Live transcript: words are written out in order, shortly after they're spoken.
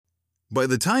By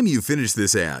the time you finish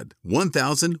this ad,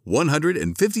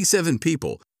 1,157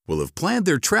 people will have planned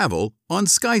their travel on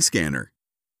Skyscanner.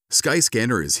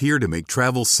 Skyscanner is here to make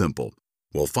travel simple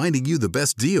while finding you the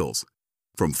best deals.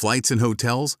 From flights and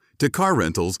hotels to car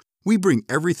rentals, we bring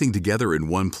everything together in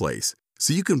one place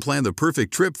so you can plan the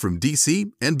perfect trip from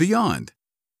DC and beyond.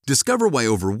 Discover why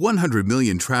over 100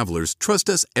 million travelers trust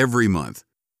us every month.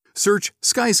 Search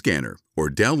Skyscanner or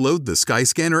download the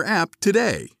Skyscanner app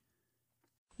today.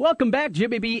 Welcome back,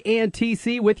 Jimmy B and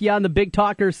TC with you on the Big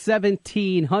Talker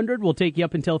 1700. We'll take you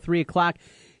up until 3 o'clock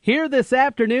here this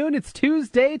afternoon. It's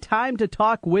Tuesday, time to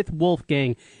talk with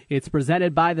Wolfgang. It's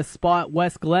presented by the Spa at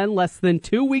West Glen. Less than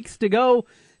 2 weeks to go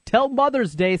till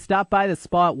Mother's Day. Stop by the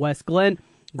Spa at West Glen.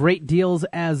 Great deals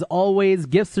as always,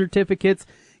 gift certificates.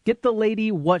 Get the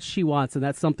lady what she wants, and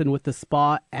that's something with the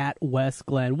Spa at West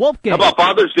Glen. Wolfgang. How about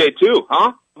Father's Day, too,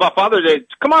 huh? How about Father's Day?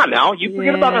 Come on now. You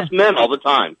forget about us men all the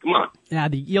time. Come on. Yeah,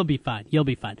 you'll be fine. You'll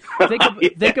be fine.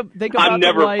 Think about I'm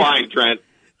never the wife. fine, Trent.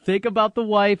 Think about the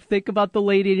wife. Think about the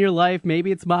lady in your life.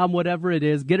 Maybe it's mom, whatever it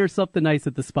is. Get her something nice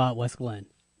at the Spa at West Glen.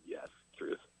 Yes,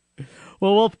 truth.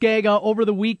 Well, Wolfgang, over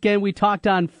the weekend, we talked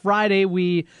on Friday.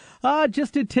 We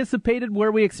just anticipated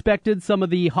where we expected some of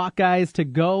the Hawkeyes to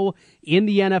go in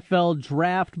the NFL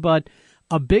draft, but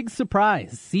a big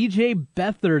surprise. C.J.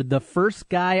 Beathard, the first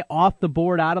guy off the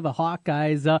board out of the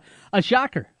Hawkeyes. A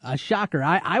shocker.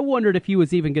 I wondered if he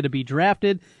was even going to be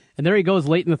drafted, and there he goes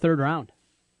late in the third round.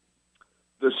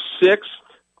 The sixth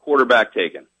quarterback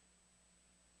taken.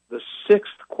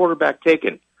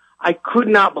 I could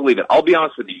not believe it. I'll be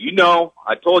honest with you. You know,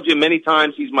 I told you many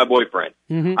times he's my boyfriend.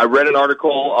 Mm-hmm. I read an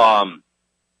article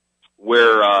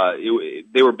where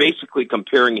they were basically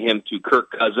comparing him to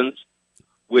Kirk Cousins,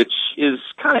 which is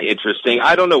kind of interesting.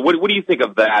 I don't know. What do you think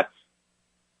of that?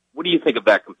 What do you think of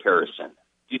that comparison?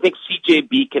 Do you think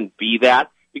CJB can be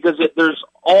that? Because there's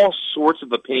all sorts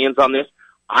of opinions on this.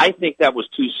 I think that was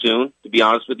too soon, to be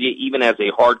honest with you, even as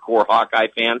a hardcore Hawkeye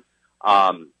fan.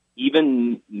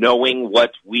 Even knowing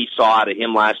what we saw out of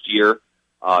him last year,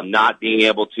 not being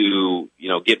able to,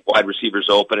 get wide receivers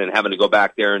open and having to go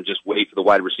back there and just wait for the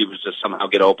wide receivers to somehow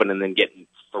get open and then getting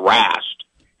thrashed.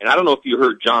 And I don't know if you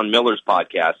heard John Miller's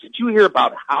podcast. Did you hear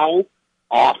about how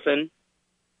often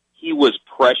he was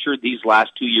pressured these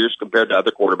last 2 years compared to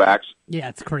other quarterbacks? Yeah,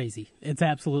 it's crazy. It's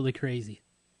absolutely crazy.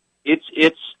 It's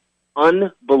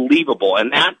unbelievable.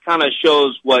 And that kind of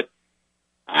shows what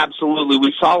absolutely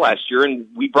we saw last year, and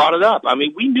we brought it up. I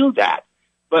mean, we knew that.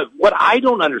 But what I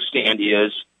don't understand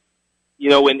is,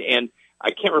 and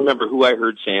I can't remember who I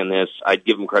heard saying this. I'd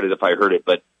give them credit if I heard it,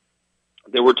 but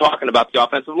they were talking about the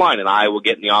offensive line, and Iowa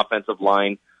getting the offensive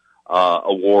line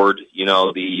award,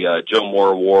 the Joe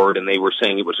Moore Award, and they were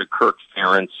saying it was a Kirk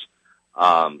Ferentz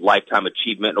Lifetime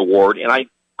Achievement Award, and I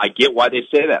get why they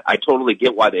say that. I totally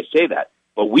get why they say that.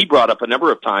 But we brought up a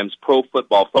number of times Pro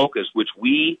Football Focus, which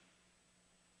we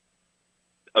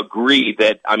agree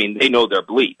that, they know their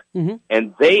bleep. Mm-hmm.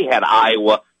 And they had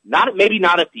Iowa, maybe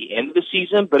not at the end of the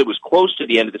season, but it was close to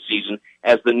the end of the season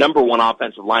as the number one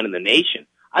offensive line in the nation.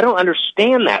 I don't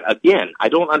understand that. Again, I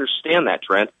don't understand that,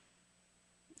 Trent.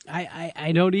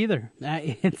 I don't either.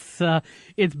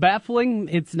 It's baffling.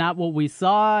 It's not what we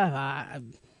saw.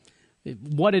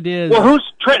 What it is. Well, who's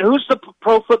the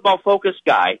Pro Football Focus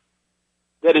guy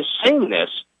that is saying this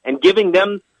and giving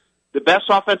them the best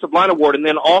offensive line award, and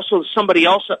then also somebody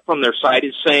else from their side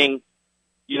is saying,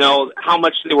 how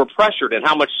much they were pressured and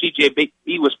how much CJB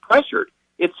was pressured.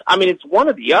 It's one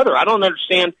or the other. I don't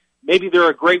understand. Maybe they're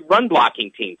a great run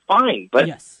blocking team. Fine. But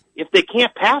yes, if they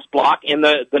can't pass block, and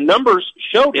the numbers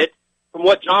showed it from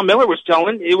what John Miller was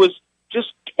telling, it was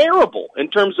just terrible in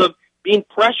terms of being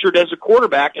pressured as a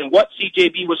quarterback and what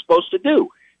CJB was supposed to do.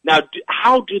 Now,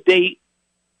 how do they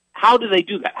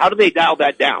do that? How do they dial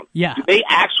that down? Yeah. Do they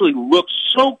actually look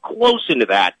so close into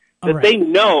that they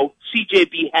know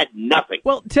CJB had nothing?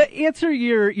 Well, to answer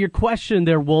your question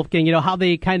there, Wolfgang, how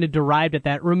they kind of derived at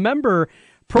that, remember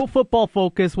Pro Football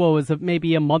Focus,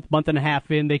 maybe a month and a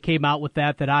half in, they came out with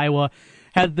that Iowa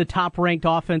had the top-ranked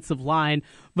offensive line.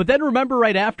 But then remember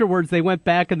right afterwards they went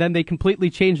back and then they completely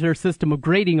changed their system of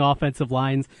grading offensive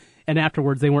lines. And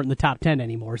afterwards, they weren't in the top 10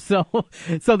 anymore. So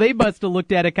they must have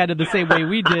looked at it kind of the same way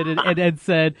we did and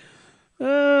said,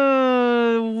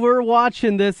 we're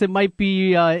watching this. It might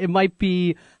be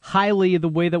highly the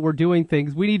way that we're doing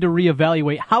things. We need to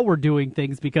reevaluate how we're doing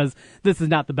things because this is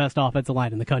not the best offensive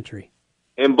line in the country.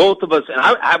 And both of us, and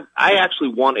I actually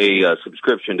want a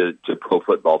subscription to Pro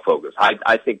Football Focus.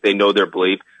 I think they know their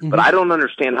bleep, but I don't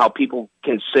understand how people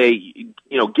can say,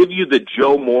 give you the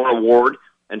Joe Moore Award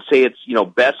and say it's,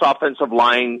 best offensive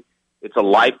line. It's a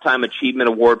Lifetime Achievement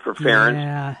Award for Ferentz.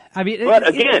 Yeah. But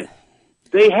again,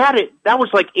 They had it. That was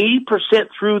like 80%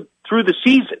 through the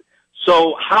season.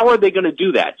 So how are they going to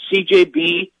do that?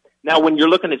 CJB. Now, when you're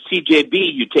looking at CJB,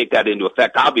 you take that into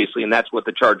effect, obviously, and that's what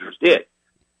the Chargers did.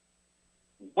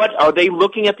 What are they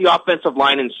looking at the offensive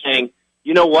line and saying,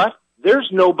 you know what? There's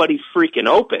nobody freaking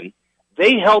open.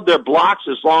 They held their blocks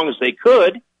as long as they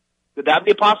could. Could that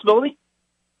be a possibility?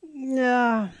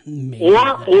 Yeah, maybe.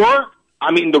 Or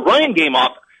I mean, the running game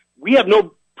off. We have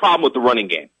no problem with the running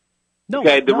game. No,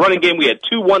 okay, the running game. We had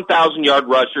 2 1,000-yard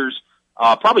rushers,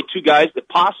 probably 2 guys that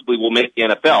possibly will make the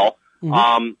NFL,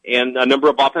 and a number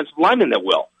of offensive linemen that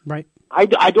will. Right. I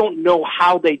don't know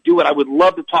how they do it. I would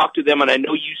love to talk to them, and I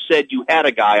know you said you had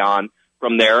a guy on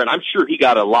from there, and I'm sure he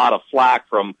got a lot of flack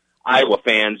from Iowa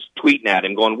fans tweeting at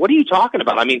him, going, "What are you talking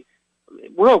about?" I mean,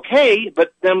 we're okay,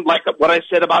 but then like what I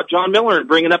said about John Miller and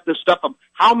bringing up this stuff of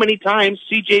how many times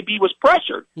CJB was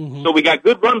pressured. So we got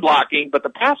good run blocking, but the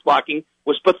pass blocking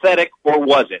was pathetic, or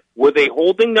was it? Were they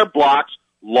holding their blocks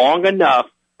long enough,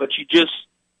 but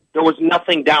there was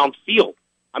nothing downfield?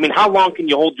 I mean, how long can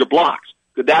you hold your blocks?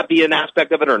 Could that be an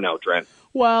aspect of it or no, Trent?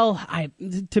 Well,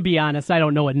 to be honest, I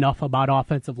don't know enough about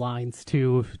offensive lines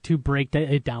to break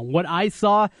it down. What I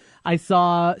saw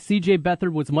C.J.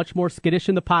 Beathard was much more skittish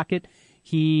in the pocket.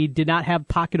 He did not have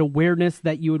pocket awareness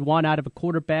that you would want out of a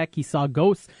quarterback. He saw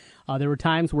ghosts. There were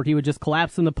times where he would just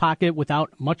collapse in the pocket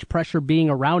without much pressure being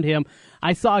around him.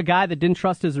 I saw a guy that didn't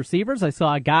trust his receivers. I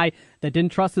saw a guy that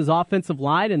didn't trust his offensive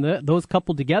line, and those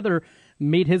coupled together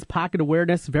made his pocket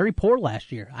awareness very poor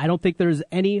last year. I don't think there's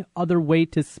any other way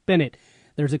to spin it.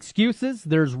 There's excuses,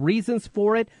 there's reasons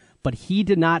for it, but he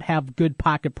did not have good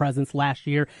pocket presence last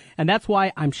year, and that's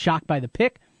why I'm shocked by the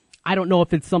pick. I don't know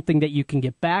if it's something that you can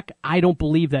get back. I don't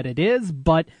believe that it is,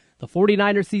 but the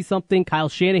 49ers see something. Kyle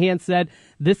Shanahan said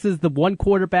this is the one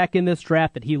quarterback in this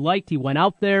draft that he liked. He went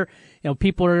out there.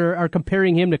 People are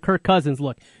comparing him to Kirk Cousins.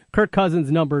 Look, Kirk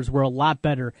Cousins' numbers were a lot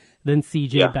better than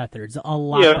C.J. Beathard's. A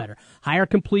lot better. Higher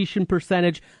completion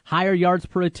percentage, higher yards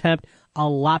per attempt, a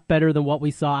lot better than what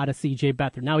we saw out of C.J.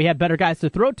 Beathard. Now, he had better guys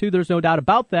to throw to. There's no doubt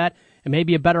about that. And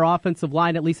maybe a better offensive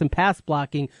line, at least in pass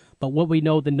blocking. But what we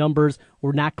know, the numbers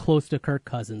were not close to Kirk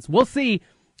Cousins. We'll see.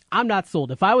 I'm not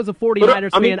sold. If I was a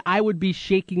 49ers fan, I would be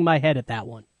shaking my head at that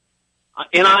one.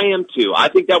 And I am too. I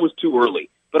think that was too early.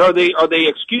 But are they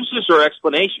excuses or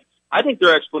explanations? I think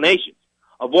they're explanations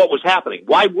of what was happening.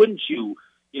 Why wouldn't you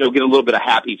get a little bit of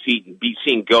happy feet and be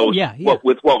seeing ghosts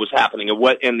with what was happening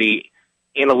and the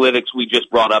analytics we just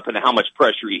brought up and how much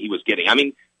pressure he was getting? I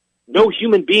mean, no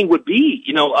human being would be,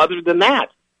 other than that.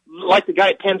 Like the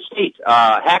guy at Penn State,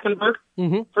 Hackenberg.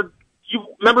 You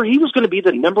remember he was going to be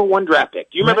the number 1 draft pick.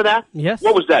 Do you remember that? Yes.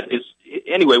 What was that?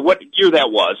 Anyway, what year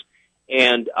that was?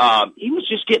 And he was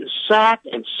just getting sacked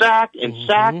and sacked and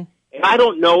sacked. And I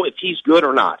don't know if he's good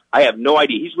or not. I have no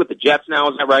idea. He's with the Jets now,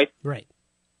 is that right? Right.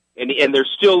 And they're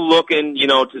still looking,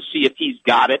 to see if he's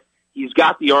got it. He's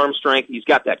got the arm strength. He's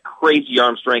got that crazy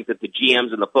arm strength that the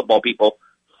GMs and the football people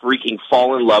freaking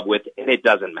fall in love with, and it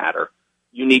doesn't matter.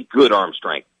 You need good arm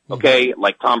strength, okay?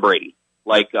 Like Tom Brady,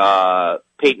 like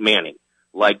Peyton Manning,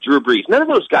 like Drew Brees. None of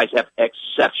those guys have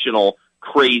exceptional,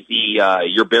 crazy,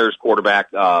 your Bears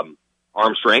quarterback arm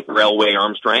strength, railway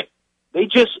arm strength.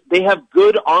 They have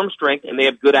good arm strength and they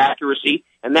have good accuracy,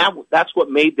 and that's what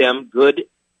made them good,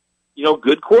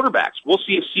 good quarterbacks. We'll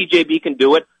see if CJB can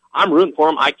do it. I'm rooting for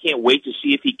him. I can't wait to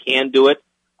see if he can do it.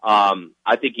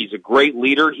 I think he's a great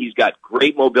leader. He's got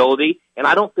great mobility, and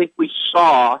I don't think we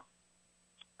saw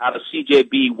out of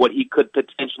CJB what he could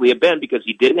potentially have been because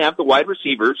he didn't have the wide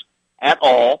receivers at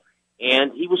all,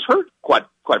 and he was hurt quite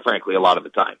frankly a lot of the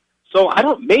time. So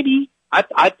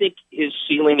I think his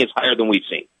ceiling is higher than we've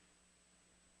seen.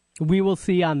 We will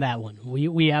see on that one.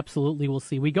 We absolutely will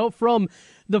see. We go from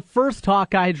the first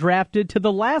Hawkeye drafted to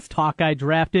the last Hawkeye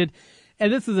drafted,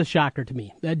 and this is a shocker to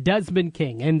me. Desmond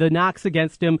King and the knocks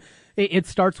against him. It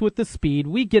starts with the speed.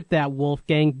 We get that,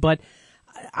 Wolfgang, but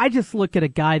I just look at a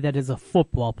guy that is a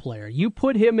football player. You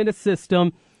put him in a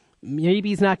system, maybe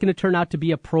he's not going to turn out to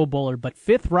be a Pro Bowler, but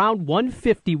 5th round,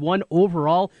 151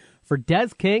 overall for Des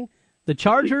King. The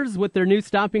Chargers, with their new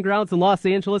stomping grounds in Los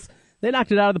Angeles, they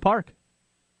knocked it out of the park.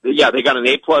 Yeah, they got an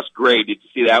A-plus grade. Did you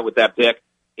see that with that pick?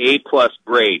 A-plus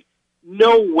grade.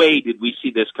 No way did we see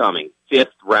this coming.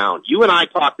 5th round. You and I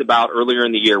talked about earlier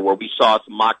in the year where we saw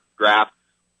some mock draft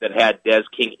that had Des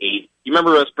King 8. You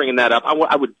remember us bringing that up?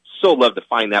 I would so love to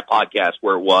find that podcast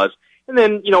where it was. And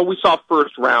then, we saw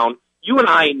 1st round. You and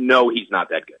I know he's not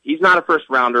that good. He's not a 1st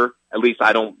rounder, at least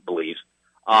I don't believe.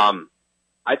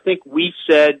 I think we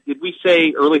said, did we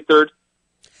say early 3rd?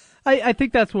 I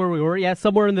think that's where we were,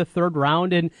 somewhere in the 3rd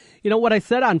round. And, what I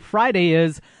said on Friday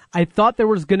is I thought there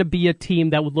was going to be a team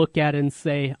that would look at it and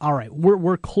say, all right,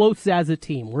 we're close as a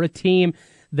team. We're a team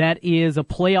that is a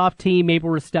playoff team. Maybe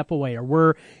we're a step away, or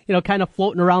we're, kind of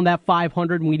floating around that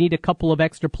 500 and we need a couple of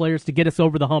extra players to get us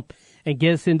over the hump and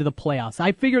get us into the playoffs.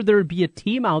 I figured there would be a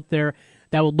team out there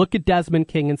that would look at Desmond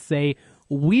King and say,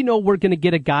 we know we're going to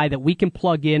get a guy that we can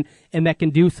plug in and that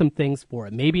can do some things for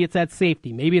it. Maybe it's at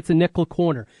safety. Maybe it's a nickel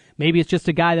corner. Maybe it's just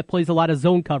a guy that plays a lot of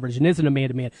zone coverage and isn't a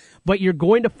man-to-man. But you're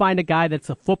going to find a guy that's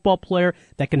a football player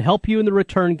that can help you in the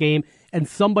return game, and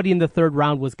somebody in the third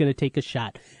round was going to take a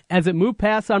shot. As it moved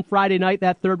past on Friday night,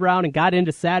 that third round, and got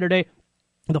into Saturday,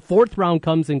 the fourth round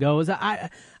comes and goes. I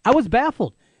was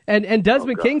baffled. And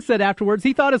Desmond King said afterwards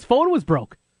he thought his phone was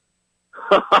broke.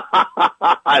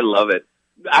 I love it.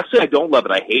 Actually, I don't love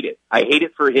it. I hate it. I hate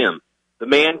it for him. The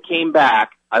man came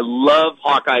back. I love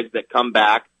Hawkeyes that come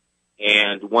back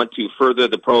and want to further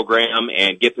the program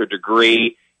and get their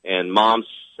degree. And mom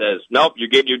says, nope, you're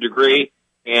getting your degree.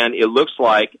 And it looks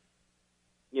like,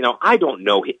 I don't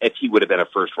know if he would have been a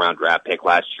first-round draft pick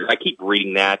last year. I keep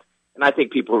reading that, and I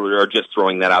think people are just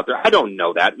throwing that out there. I don't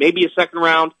know that. Maybe a second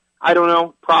round. I don't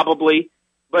know. Probably.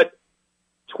 But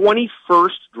 21st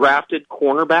drafted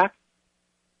cornerback,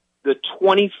 the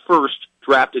 21st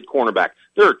drafted cornerback.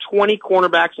 There are 20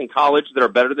 cornerbacks in college that are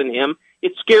better than him.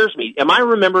 It scares me. Am I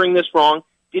remembering this wrong?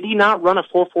 Did he not run a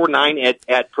 4.49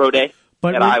 at Pro Day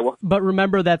at Iowa? But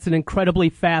remember, that's an incredibly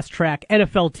fast track.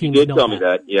 NFL teams you did know tell that. me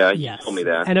that. Yeah, yes. You told me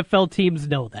that. NFL teams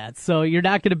know that. So you're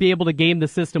not going to be able to game the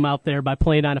system out there by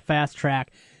playing on a fast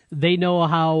track. They know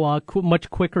how much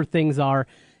quicker things are.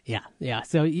 Yeah.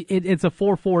 So it's a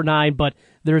 4.49, but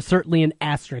there's certainly an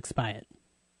asterisk by it.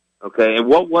 Okay, and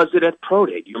what was it at Pro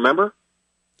Day? Do you remember?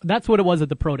 That's what it was at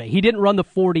the Pro Day. He didn't run the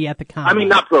 40 at the Combine. I mean,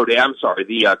 not Pro Day. I'm sorry,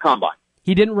 the Combine.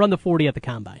 He didn't run the 40 at the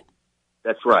Combine.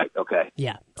 That's right. Okay.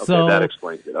 Yeah. Okay, so that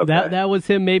explains it. Okay. That was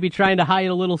him maybe trying to hide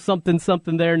a little something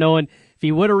there, knowing if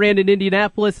he would have ran in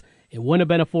Indianapolis, it wouldn't have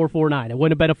been a 4.49. It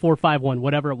wouldn't have been a 4.51,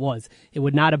 whatever it was. It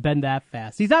would not have been that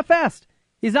fast. He's not fast.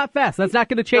 That's not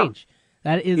going to change. No.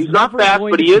 That is He's not fast,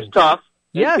 but he is tough.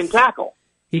 Yes. He can tackle.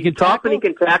 He can tough tackle, and he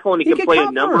can tackle, and he can play cover.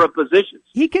 a number of positions.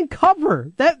 He can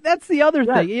cover. That's the other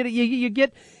thing. You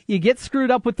get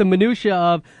screwed up with the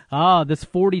minutia of this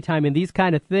 40 time and these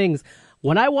kind of things.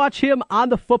 When I watch him on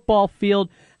the football field,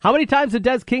 how many times did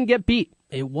Des King get beat?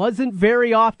 It wasn't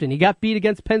very often. He got beat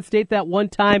against Penn State that one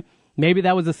time. Maybe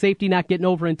that was a safety not getting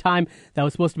over in time that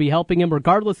was supposed to be helping him.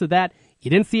 Regardless of that,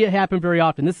 you didn't see it happen very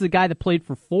often. This is a guy that played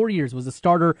for 4 years, was a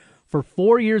starter for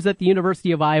 4 years at the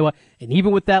University of Iowa, and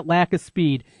even with that lack of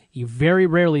speed, you very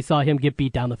rarely saw him get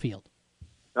beat down the field.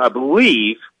 I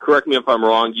believe, correct me if I'm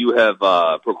wrong, you have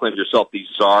proclaimed yourself the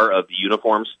czar of the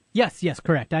uniforms. Yes,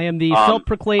 correct. I am the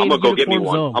self-proclaimed uniform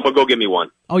zone. I'm going to go get me one.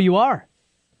 Oh, you are?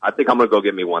 I think I'm going to go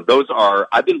get me one.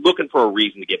 I've been looking for a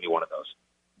reason to get me one of those.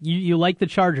 You like the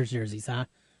Chargers jerseys, huh?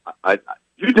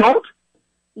 You don't?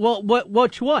 Well,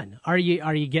 which one? Are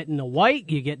you getting the white?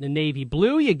 You getting the navy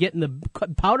blue? You getting the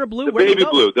powder blue? The baby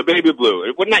blue. The baby blue.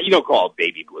 You don't call it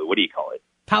baby blue. What do you call it?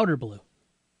 Powder blue.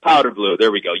 Powder blue.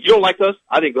 There we go. You don't like those?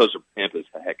 I think those are pimp as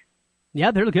heck. Yeah,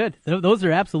 they're good. Those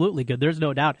are absolutely good. There's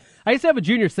no doubt. I used to have a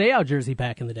Junior Seau jersey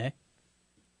back in the day.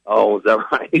 Oh, is that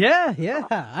right? Yeah.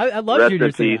 I love Junior Seau.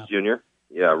 Rest in peace, Junior.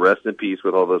 Yeah, rest in peace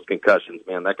with all those concussions,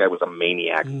 man. That guy was a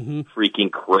maniac. Mm-hmm.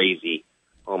 Freaking crazy.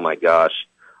 Oh, my gosh.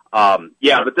 But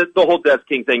the whole Des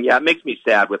King thing, it makes me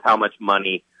sad with how much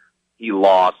money he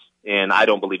lost, and I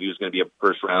don't believe he was going to be a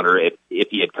first-rounder if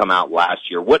he had come out last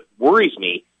year. What worries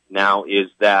me now is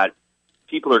that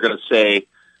people are going to say,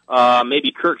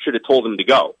 maybe Kirk should have told him to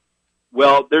go.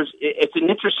 Well, it's an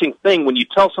interesting thing. When you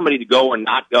tell somebody to go or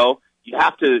not go, you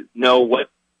have to know what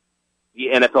the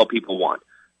NFL people want.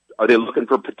 Are they looking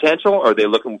for potential, or are they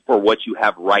looking for what you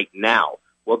have right now?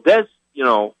 Well, Des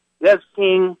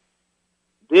King,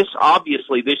 this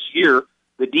year,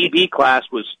 the DB class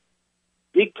was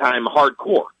big time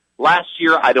hardcore. Last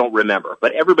year, I don't remember,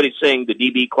 but everybody's saying the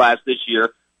DB class this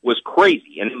year was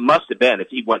crazy, and it must have been if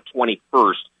he went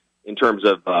 21st in terms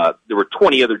of there were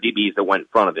 20 other DBs that went in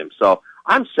front of him. So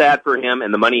I'm sad for him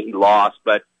and the money he lost,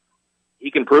 but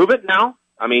he can prove it now.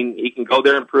 I mean, he can go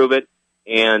there and prove it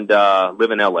and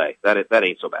live in L.A. That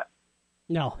ain't so bad.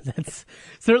 No, that's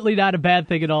certainly not a bad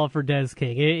thing at all for Des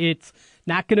King. It's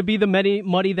not going to be the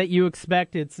money that you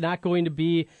expect. It's not going to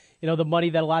be, the money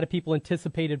that a lot of people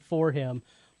anticipated for him.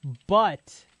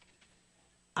 But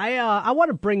I want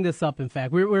to bring this up. In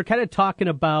fact, we're kind of talking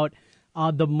about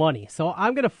the money. So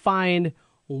I'm going to find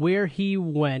where he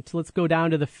went. Let's go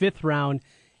down to the 5th round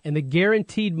and the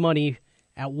guaranteed money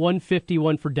at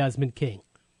 $151 for Desmond King.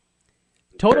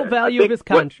 Total value of his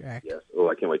contract. Yes. Oh,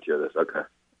 I can't wait to hear this. Okay.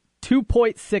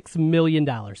 $2.6 million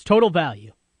total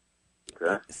value.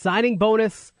 Okay. Signing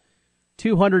bonus,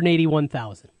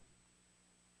 $281,000.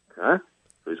 Okay.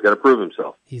 So he's got to prove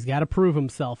himself. He's got to prove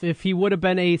himself. If he would have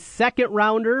been a second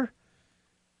rounder,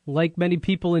 like many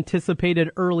people anticipated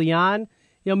early on,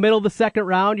 middle of the second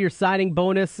round, your signing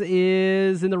bonus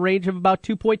is in the range of about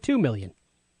 $2.2 million.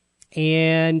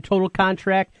 And total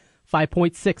contract,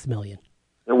 $5.6 million.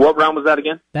 And what round was that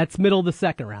again? That's middle of the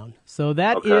second round. So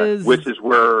that is... Which is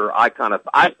where I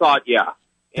thought,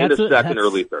 end of second,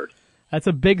 early third. That's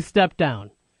a big step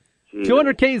down. Jeez.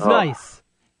 200K is nice.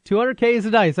 200K is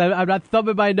nice. I'm not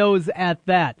thumbing my nose at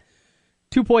that.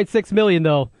 $2.6 million,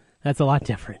 though, that's a lot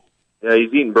different. Yeah,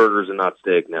 he's eating burgers and not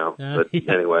steak now. But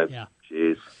anyway,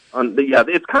 jeez.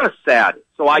 It's kind of sad.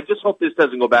 So I just hope this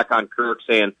doesn't go back on Kirk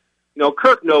saying,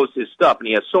 Kirk knows his stuff, and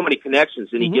he has so many connections,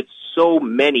 and he gets so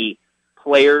many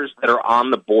players that are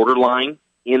on the borderline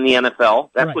in the NFL.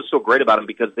 That's what's so great about him,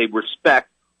 because they respect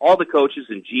all the coaches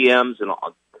and GMs, and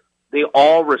they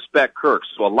all respect Kirk.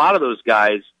 So a lot of those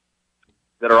guys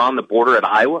that are on the border at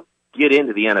Iowa get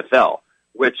into the NFL,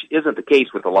 which isn't the case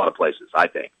with a lot of places, I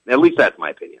think. At least that's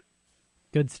my opinion.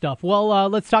 Good stuff. Well,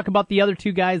 let's talk about the other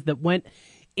two guys that went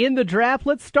in the draft.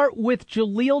 Let's start with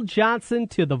Jaleel Johnson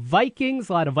to the Vikings.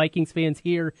 A lot of Vikings fans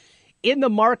here in the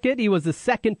market. He was the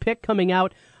second pick coming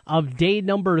out of day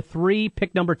number 3,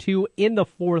 pick number 2 in the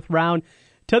 4th round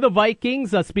to the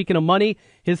Vikings. Speaking of money,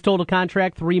 his total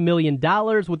contract, $3 million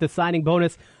with a signing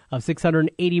bonus of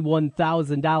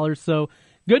 $681,000. So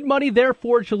good money there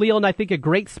for Jaleel, and I think a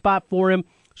great spot for him.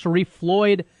 Sharif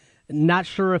Floyd, not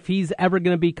sure if he's ever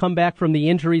going to be come back from the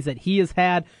injuries that he has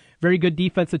had. Very good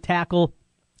defensive tackle.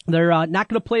 They're not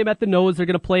going to play him at the nose. They're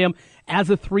going to play him as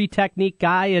a 3 technique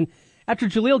guy. And after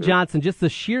Jaleel Johnson, just the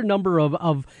sheer number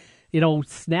of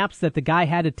snaps that the guy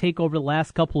had to take over the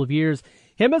last couple of years,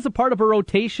 him as a part of a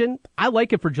rotation, I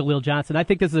like it for Jaleel Johnson. I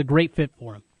think this is a great fit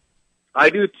for him. I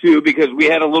do too, because we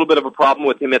had a little bit of a problem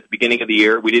with him at the beginning of the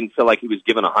year. We didn't feel like he was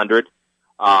given 100.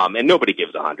 And nobody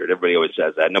gives 100. Everybody always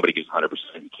says that. Nobody gives 100%.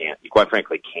 You can't. You quite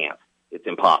frankly can't. It's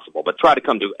impossible. But try to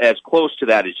come to as close to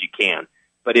that as you can.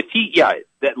 But if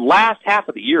that last half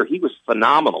of the year, he was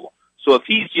phenomenal. So if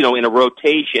he's, in a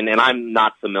rotation, and I'm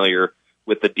not familiar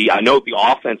with I know the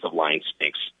offensive line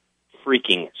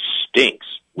freaking stinks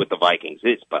with the Vikings.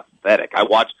 It's pathetic.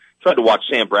 Tried to watch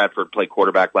Sam Bradford play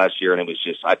quarterback last year, and it was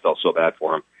just, I felt so bad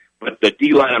for him. But the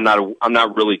D-line, I'm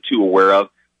not really too aware of.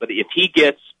 But if he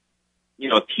gets,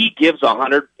 if he gives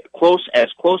 100, as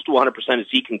close to 100% as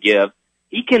he can give,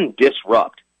 he can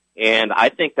disrupt. And I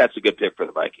think that's a good pick for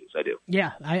the Vikings. I do.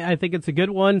 Yeah, I think it's a good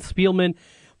one. Spielman,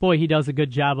 boy, he does a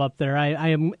good job up there. I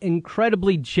am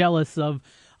incredibly jealous of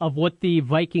what the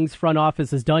Vikings front office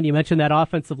has done. You mentioned that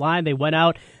offensive line. They went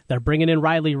out. They're bringing in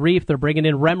Riley Reif. They're bringing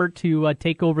in Remmert to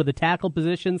take over the tackle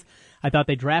positions. I thought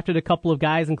they drafted a couple of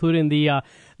guys, including the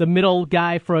middle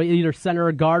guy for either center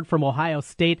or guard from Ohio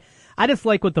State. I just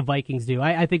like what the Vikings do.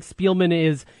 I think Spielman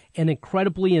is an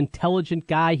incredibly intelligent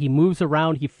guy. He moves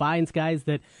around. He finds guys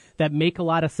that make a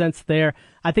lot of sense there.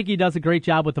 I think he does a great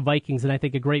job with the Vikings, and I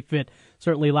think a great fit,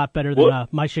 certainly a lot better than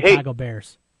my Chicago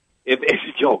Bears. If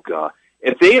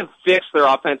they have fixed their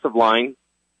offensive line,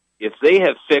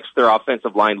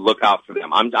 look out for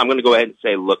them. I'm going to go ahead and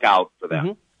say look out for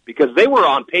them, because they were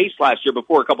on pace last year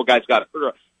before a couple guys got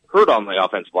hurt on the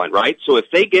offensive line, right? So if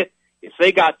they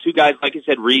got 2 guys, like you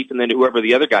said, Reif, and then whoever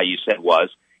the other guy you said was,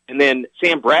 and then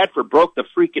Sam Bradford broke the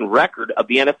freaking record of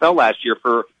the NFL last year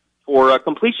for a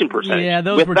completion percentage. Yeah,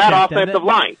 those with were that offensive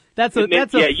line. That's a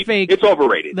fake. It's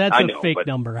overrated. That's I know, a fake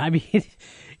number. I mean, it's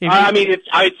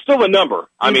still a number.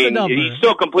 He's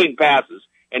still completing passes,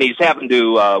 and he's having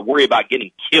to worry about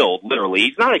getting killed. Literally,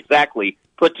 he's not exactly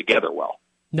put together well.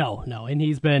 No, and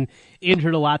he's been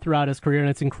injured a lot throughout his career, and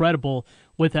it's incredible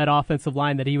with that offensive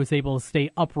line that he was able to stay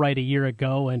upright a year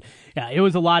ago. And it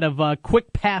was a lot of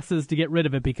quick passes to get rid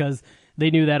of it, because they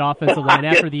knew that offensive line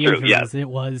after the injuries. Yes. It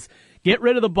was get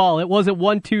rid of the ball. It wasn't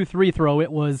 1, 2, 3 throw.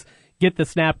 It was get the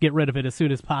snap, get rid of it as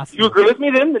soon as possible. You agree with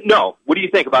me then? No. What do you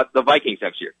think about the Vikings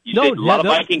next year? A lot of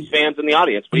Vikings fans in the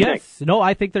audience. What do you think? No,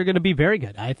 I think they're going to be very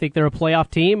good. I think they're a playoff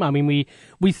team. I mean,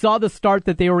 we saw the start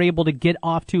that they were able to get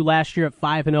off to last year at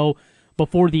 5-0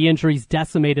 before the injuries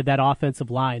decimated that offensive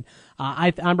line.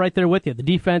 I'm right there with you. The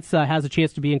defense has a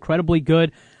chance to be incredibly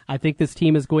good. I think this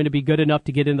team is going to be good enough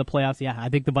to get in the playoffs. Yeah, I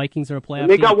think the Vikings are a playoff team.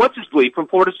 They got what's his bleep from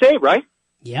Florida State, right?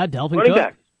 Yeah, Delvin Running Cook.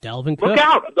 back. Delvin Cook. Look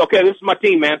out. Okay, this is my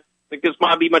team, man. I think this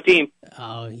might be my team.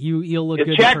 You'll look good.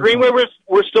 If Chad Greenway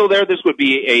were still there, this would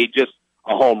be just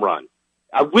a home run.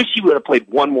 I wish he would have played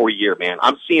one more year, man.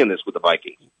 I'm seeing this with the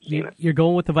Vikings. You're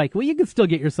going with the Vikings. Well, you can still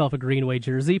get yourself a Greenway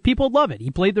jersey. People love it.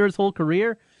 He played there his whole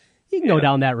career. You can go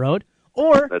down that road.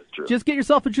 Or That's true. just get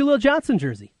yourself a Jaleel Johnson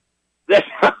jersey. That's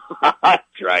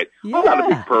right. Yeah. I'm not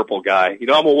a big purple guy.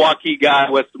 I'm a Waukee guy,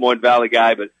 West Des Moines Valley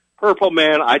guy, but purple,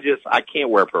 man, I can't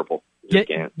wear purple.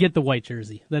 Get the white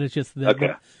jersey. That is just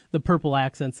the purple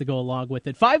accents that go along with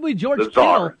it. Finally, George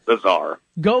Bizarre. Kittle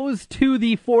goes to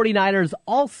the 49ers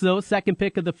also, second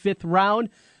pick of the 5th round,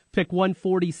 pick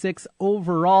 146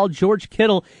 overall. George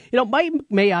Kittle, Mike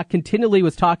Mayock continually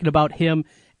was talking about him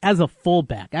as a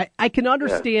fullback. I can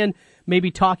understand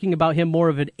maybe talking about him more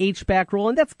of an H-back role,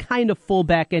 and that's kind of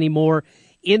fullback anymore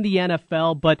in the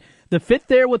NFL, but the fit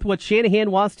there with what Shanahan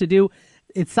wants to do,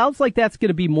 it sounds like that's going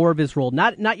to be more of his role.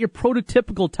 Not your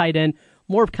prototypical tight end,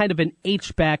 more of kind of an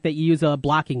H-back that you use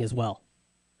blocking as well.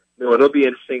 No, it'll be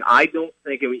interesting. I don't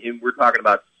think, and we're talking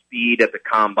about speed at the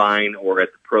combine or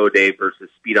at the pro day versus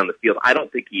speed on the field. I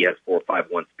don't think he has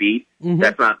 4.51 speed. Mm-hmm.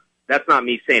 That's not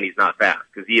me saying he's not fast,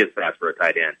 because he is fast for a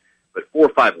tight end. But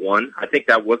 4.51, I think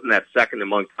that wasn't that second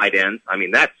among tight ends. I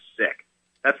mean, that's sick.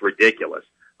 That's ridiculous.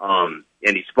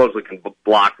 And he supposedly can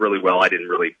block really well. I didn't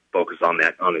really focus on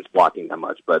his blocking that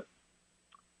much, but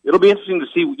it'll be interesting to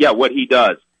see, what he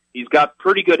does. He's got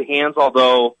pretty good hands,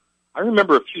 although I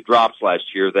remember a few drops last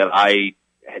year that I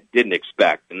didn't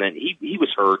expect. And then he was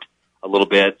hurt a little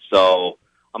bit, so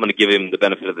I'm going to give him the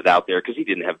benefit of the doubt there, because he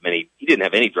didn't have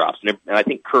any drops. And I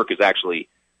think Kirk has actually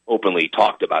openly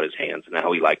talked about his hands and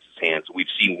how he likes his hands. We've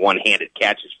seen one-handed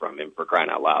catches from him, for crying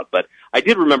out loud. But I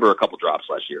did remember a couple drops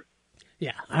last year.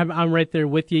 Yeah, I'm right there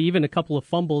with you. Even a couple of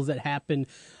fumbles that happened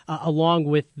along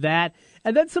with that.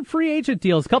 And then some free agent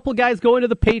deals. A couple of guys going to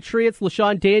the Patriots.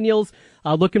 LaShawn Daniels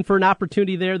looking for an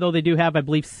opportunity there, though they do have, I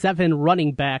believe, 7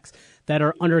 running backs that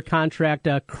are under contract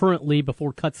currently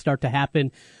before cuts start to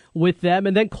happen with them.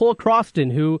 And then Cole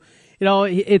Croston, who,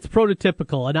 it's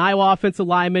prototypical. An Iowa offensive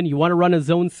lineman, you want to run a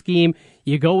zone scheme.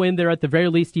 You go in there at the very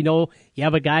least, you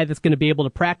have a guy that's going to be able to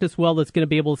practice well, that's going to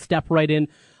be able to step right in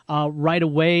right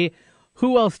away.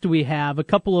 Who else do we have? A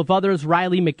couple of others.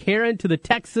 Riley McCarron to the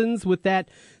Texans with that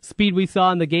speed we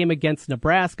saw in the game against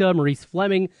Nebraska. Maurice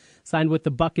Fleming signed with the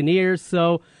Buccaneers.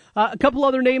 So a couple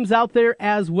other names out there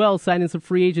as well signing some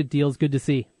free agent deals. Good to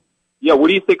see. Yeah, what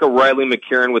do you think of Riley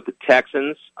McCarron with the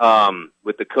Texans,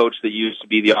 with the coach that used to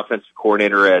be the offensive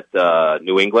coordinator at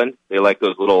New England? They like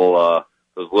those little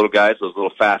guys, those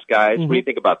little fast guys. Mm-hmm. What do you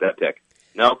think about that pick?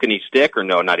 No, can he stick, or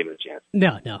no, not even a chance?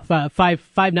 No.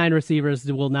 5'9"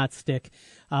 receivers will not stick.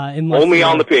 Only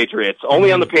on the Patriots.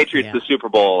 Only on the Patriots, the Super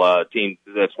Bowl team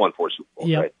that's won 4 Super Bowls.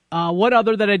 Yep. Right? One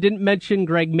other that I didn't mention,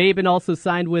 Greg Maben also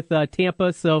signed with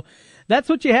Tampa. So that's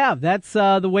what you have. That's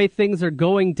the way things are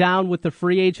going down with the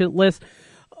free agent list.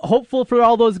 Hopeful for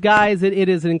all those guys. It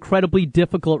is an incredibly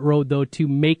difficult road, though, to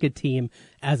make a team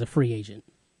as a free agent.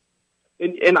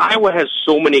 And Iowa has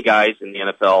so many guys in the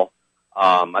NFL.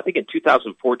 I think in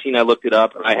 2014 I looked it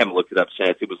up, and I haven't looked it up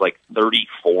since. It was like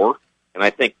 34, and I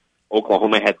think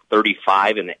Oklahoma had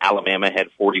 35, and Alabama had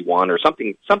 41, or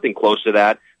something close to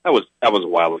that. That was a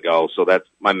while ago, so that's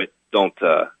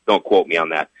don't quote me on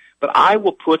that. But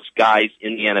Iowa puts guys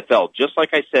in the NFL, just like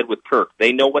I said with Kirk.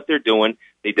 They know what they're doing.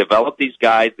 They develop these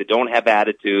guys that don't have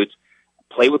attitudes,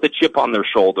 play with a chip on their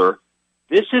shoulder.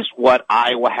 This is what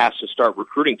Iowa has to start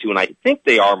recruiting to, and I think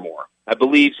they are more. I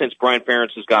believe since Brian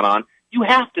Ferentz has gone on, you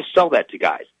have to sell that to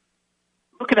guys.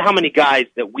 Look at how many guys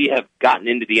that we have gotten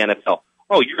into the NFL.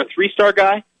 Oh, you're a 3-star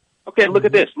guy? Okay, look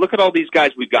at this. Look at all these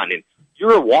guys we've gotten in.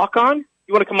 You're a walk-on?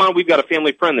 You want to come on? We've got a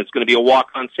family friend that's going to be a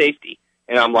walk-on safety.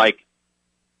 And I'm like,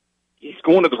 he's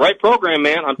going to the right program,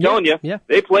 man. I'm telling you. Yeah.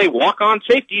 They play walk-on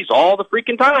safeties all the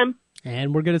freaking time.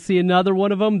 And we're going to see another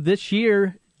one of them this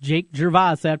year, Jake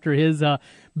Gervais, after his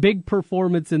big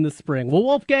performance in the spring. Well,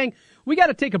 Wolfgang, we got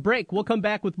to take a break. We'll come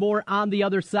back with more on the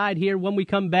other side here. When we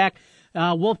come back,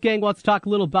 Wolfgang wants to talk a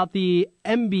little about the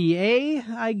NBA,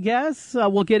 I guess.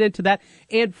 We'll get into that.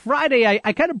 And Friday,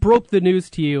 I kind of broke the news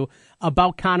to you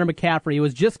about Connor McCaffrey. It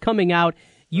was just coming out.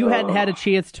 You hadn't had a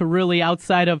chance to really,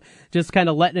 outside of just kind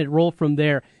of letting it roll from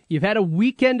there. You've had a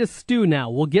weekend to stew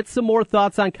now. We'll get some more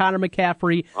thoughts on Connor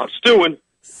McCaffrey. I'm stewing.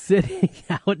 Sitting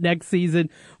out next season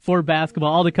for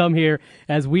basketball. All to come here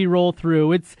as we roll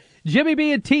through. It's Jimmy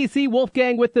B and TC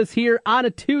Wolfgang with us here on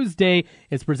a Tuesday.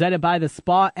 It's presented by the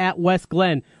Spa at West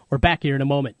Glen. We're back here in a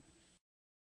moment.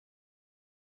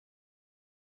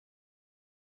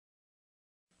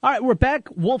 All right, we're back.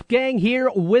 Wolfgang here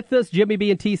with us. Jimmy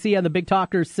B and TC on the Big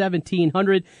Talker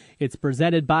 1700. It's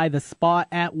presented by the Spa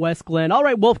at West Glen. All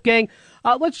right, Wolfgang,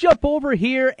 let's jump over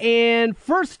here. And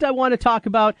first, I want to talk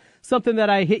about something that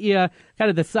I hit you kind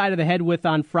of the side of the head with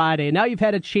on Friday. Now you've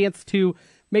had a chance to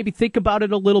maybe think about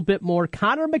it a little bit more.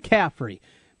 Connor McCaffrey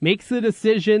makes the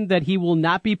decision that he will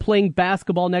not be playing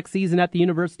basketball next season at the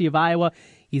University of Iowa.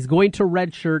 He's going to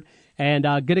redshirt and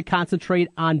going to concentrate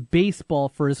on baseball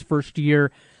for his first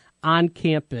year on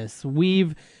campus.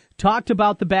 We've talked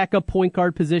about the backup point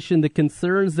guard position, the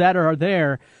concerns that are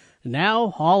there.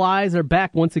 Now all eyes are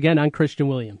back once again on Christian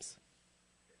Williams.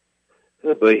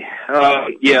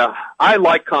 Yeah, I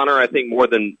like Connor, I think, more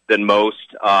than most.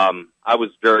 I was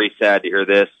very sad to hear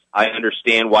this. I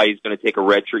understand why he's going to take a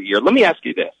redshirt year. Let me ask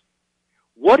you this.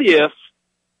 What if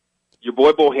your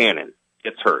boy Bohannon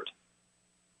gets hurt?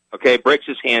 Okay, breaks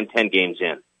his hand 10 games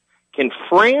in. Can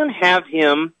Fran have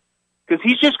him, because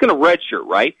he's just going to redshirt,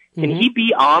 right? Can he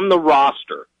be on the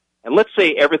roster? And let's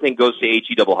say everything goes to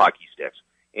HE double hockey sticks,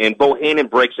 and Bohannon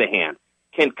breaks a hand.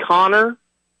 Can Connor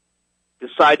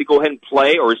decide to go ahead and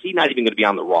play, or is he not even going to be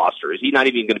on the roster? Is he not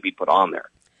even going to be put on there?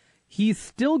 He's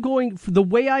still going, the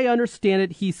way I understand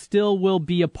it, he still will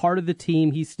be a part of the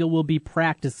team. He still will be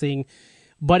practicing,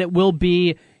 but it will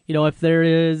be, if there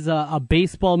is a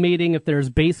baseball meeting, if there's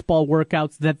baseball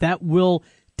workouts, that will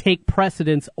take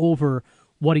precedence over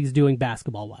what he's doing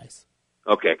basketball-wise.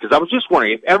 Okay, because I was just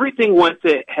wondering, if everything went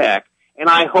to heck, and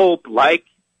I hope,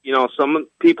 some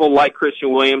people like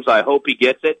Christian Williams, I hope he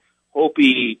gets it, hope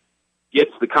he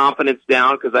gets the confidence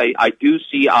down, because I do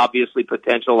see, obviously,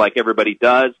 potential like everybody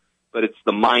does, but it's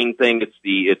the mind thing,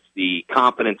 it's the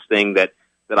confidence thing that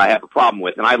I have a problem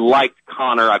with. And I liked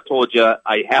Connor. I've told you,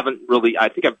 I haven't really, I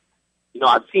think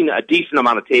I've seen a decent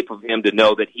amount of tape of him to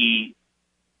know that he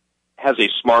has a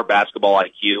smart basketball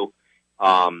IQ,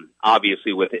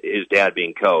 obviously with his dad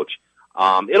being coach.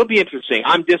 It'll be interesting.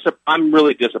 I'm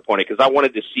really disappointed because I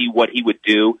wanted to see what he would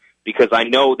do, because I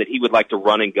know that he would like to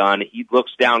run and gun. He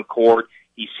looks down court.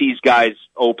 He sees guys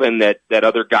open that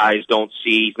other guys don't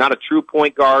see. He's not a true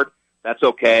point guard. That's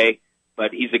okay.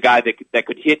 But he's a guy that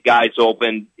could hit guys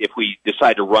open if we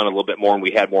decide to run a little bit more and we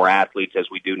had more athletes as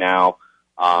we do now.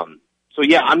 So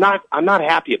yeah, I'm not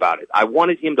happy about it. I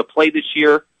wanted him to play this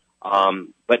year.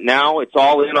 But now it's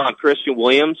all in on Christian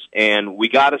Williams, and we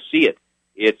got to see it.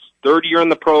 It's third year in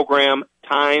the program.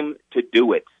 Time to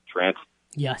do it, Trent.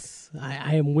 Yes,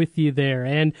 I am with you there.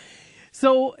 And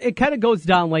so it kind of goes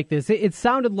down like this. It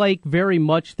sounded like very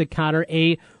much that Connor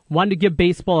wanted to give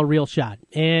baseball a real shot.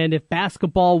 And if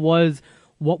basketball was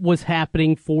what was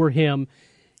happening for him,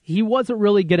 he wasn't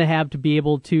really going to have to be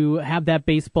able to have that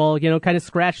baseball, kind of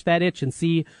scratch that itch and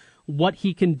see what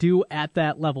he can do at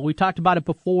that level. We talked about it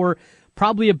before.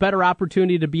 Probably a better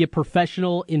opportunity to be a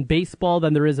professional in baseball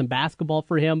than there is in basketball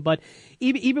for him. But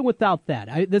even without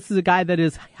that, this is a guy that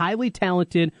is highly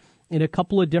talented in a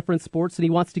couple of different sports, and he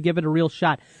wants to give it a real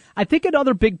shot. I think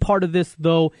another big part of this,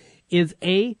 though, is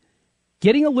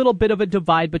getting a little bit of a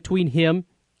divide between him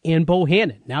and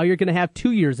Bohannon. Now you're going to have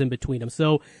 2 years in between them.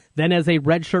 So then as a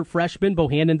redshirt freshman,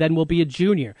 Bohannon then will be a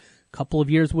junior. A couple of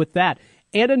years with that.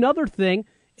 And another thing,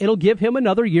 it'll give him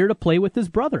another year to play with his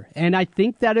brother. And I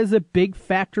think that is a big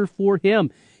factor for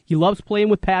him. He loves playing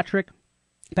with Patrick.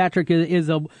 Patrick is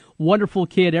a wonderful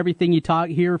kid. Everything you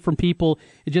hear from people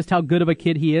is just how good of a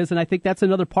kid he is. And I think that's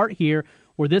another part here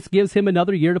where this gives him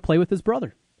another year to play with his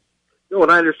brother. No,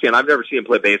 and I understand. I've never seen him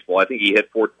play baseball. I think he hit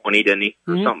 420, didn't he?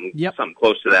 Or something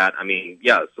close to that. I mean,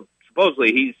 yeah,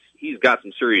 supposedly he's got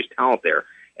some serious talent there.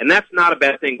 And that's not a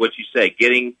bad thing, what you say,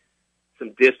 getting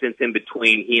some distance in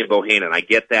between he and Bohannon. I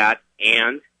get that.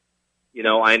 And,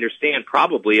 I understand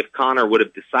probably if Connor would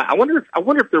have decided, I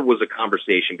wonder if there was a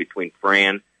conversation between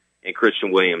Fran and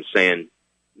Christian Williams saying,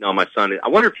 no, my son, I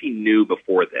wonder if he knew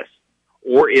before this,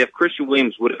 or if Christian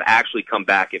Williams would have actually come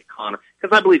back if Connor,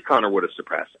 because I believe Connor would have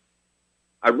suppressed him.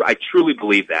 I truly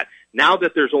believe that. Now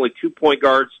that there's only 2 point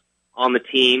guards on the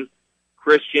team,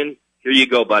 Christian, here you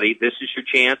go, buddy. This is your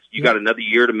chance. You got another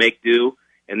year to make do,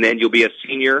 and then you'll be a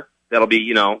senior. That'll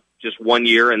be, just 1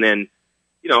 year, and then,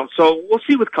 so we'll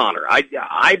see with Connor.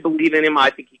 I believe in him.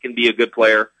 I think he can be a good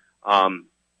player.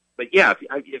 But yeah,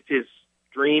 if his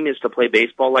dream is to play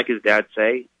baseball like his dad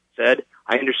said,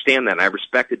 I understand that. And I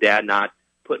respect the dad not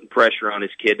putting pressure on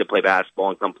his kid to play basketball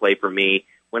and come play for me,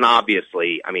 when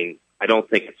obviously, I don't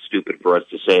think it's stupid for us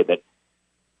to say that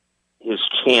his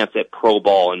chance at pro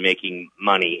ball and making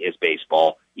money is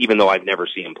baseball, even though I've never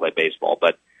seen him play baseball.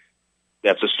 But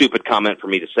that's a stupid comment for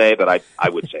me to say, but I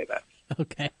would say that.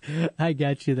 Okay, I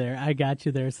got you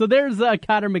there. So there's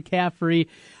Connor McCaffrey.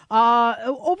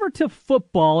 Over to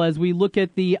football as we look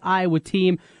at the Iowa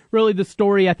team. Really the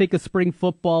story, I think, of spring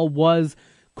football was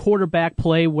quarterback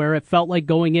play, where it felt like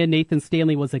going in, Nathan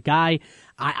Stanley was a guy.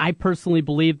 I personally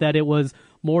believe that it was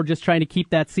more just trying to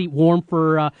keep that seat warm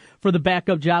for the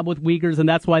backup job with Wiegers, and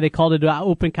that's why they called it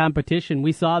open competition.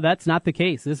 We saw that's not the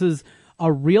case. This is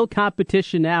a real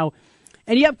competition now.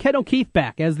 And you have Ken O'Keefe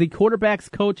back as the quarterback's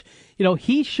coach. You know,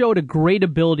 he showed a great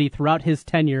ability throughout his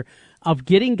tenure of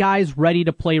getting guys ready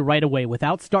to play right away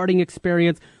without starting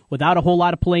experience, without a whole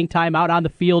lot of playing time out on the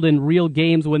field in real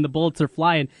games when the bullets are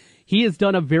flying. He has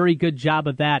done a very good job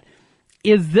of that.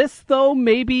 Is this, though,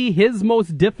 maybe his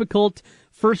most difficult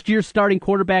first-year starting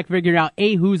quarterback, figuring out,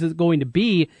 A, who's it going to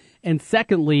be, and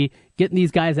secondly, getting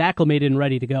these guys acclimated and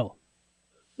ready to go?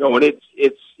 No, and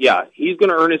yeah, he's going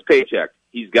to earn his paycheck.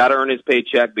 He's got to earn his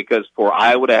paycheck because for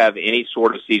Iowa to have any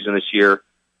sort of season this year,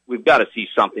 we've got to see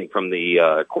something from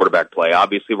the quarterback play.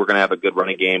 Obviously, we're going to have a good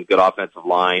running game, good offensive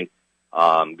line,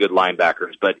 good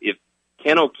linebackers. But if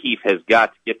Ken O'Keefe has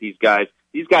got to get these guys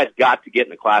got to get in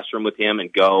the classroom with him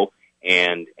and go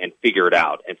and figure it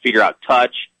out and figure out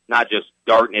touch, not just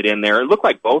darting it in there. It looked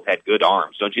like both had good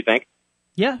arms, don't you think?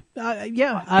 Yeah.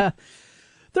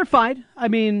 They're fine. I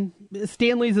mean,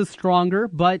 Stanley's is stronger,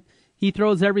 but he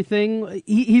throws everything.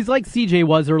 He's like CJ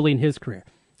was early in his career.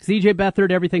 CJ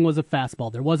Beathard, everything was a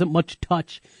fastball. There wasn't much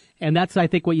touch, and that's, I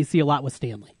think, what you see a lot with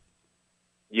Stanley.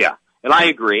 Yeah, and I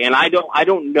agree. And I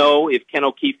don't know if Ken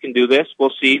O'Keefe can do this.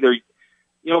 We'll see. We'll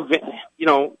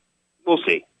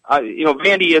see.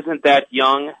 Vandy isn't that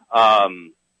young.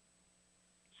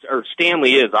 Or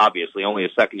Stanley is obviously only a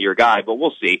second-year guy, but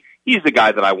we'll see. He's the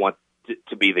guy that I want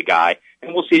to be the guy,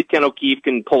 and we'll see if Ken O'Keefe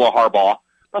can pull a Harbaugh.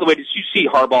 By the way, did you see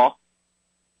Harbaugh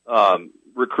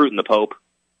recruiting the Pope?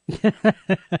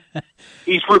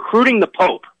 He's recruiting the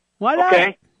Pope. Why not?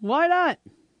 Okay? Why not?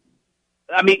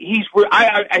 I mean,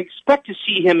 I expect to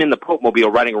see him in the Pope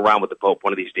Mobile riding around with the Pope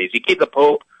one of these days. He gave the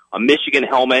Pope a Michigan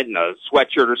helmet and a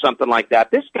sweatshirt or something like that.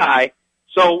 This guy,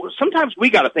 so sometimes we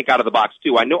got to think out of the box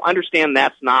too. Understand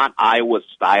that's not Iowa's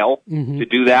style to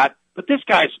do that, but this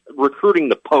guy's recruiting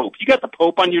the Pope. You got the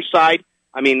Pope on your side.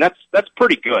 I mean, that's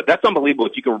pretty good. That's unbelievable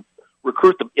if you can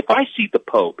recruit them. If I see the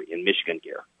Pope in Michigan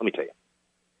gear, let me tell you,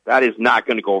 that is not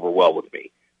going to go over well with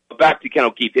me. But back to Ken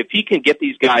O'Keefe, if he can get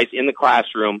these guys in the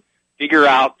classroom, figure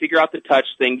out the touch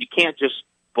thing. You can't just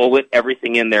bullet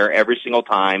everything in there every single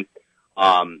time.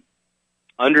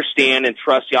 Understand and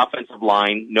trust the offensive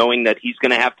line, knowing that he's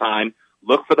going to have time.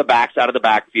 Look for the backs out of the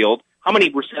backfield. How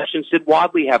many receptions did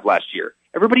Wadley have last year?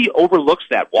 Everybody overlooks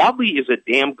that. Wadley is a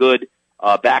damn good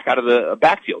back out of the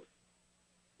backfield.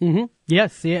 Mm-hmm.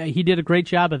 Yes, yeah, he did a great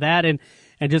job of that, and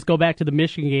just go back to the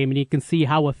Michigan game, and you can see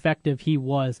how effective he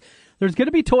was. There's going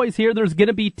to be toys here. There's going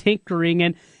to be tinkering,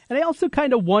 and I also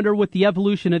kind of wonder with the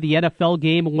evolution of the NFL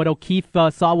game and what O'Keefe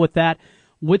saw with that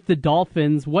with the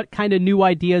Dolphins, what kind of new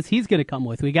ideas he's going to come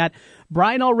with. We got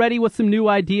Brian already with some new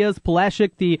ideas.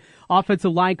 Palacic, the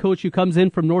offensive line coach who comes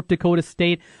in from North Dakota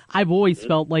State. I've always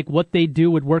felt like what they do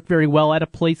would work very well at a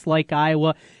place like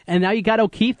Iowa. And now you got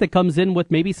O'Keefe that comes in with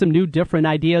maybe some new different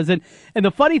ideas. And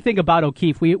the funny thing about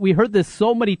O'Keefe, we heard this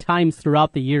so many times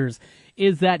throughout the years,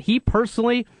 is that he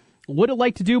personally would have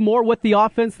liked to do more with the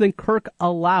offense than Kirk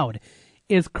allowed.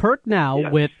 Is Kirk now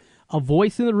with a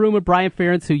voice in the room with Brian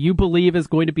Ferentz, who you believe is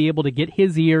going to be able to get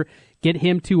his ear, get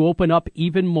him to open up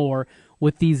even more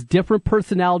with these different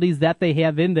personalities that they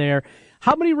have in there?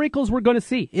 How many wrinkles we're going to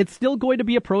see? It's still going to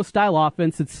be a pro-style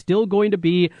offense. It's still going to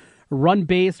be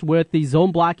run-based with the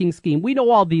zone blocking scheme. We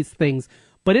know all these things.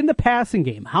 But in the passing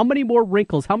game, how many more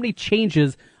wrinkles, how many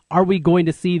changes are we going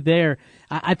to see there?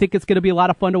 I think it's going to be a lot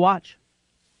of fun to watch.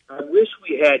 I wish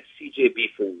we had CJB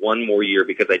for one more year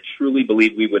because I truly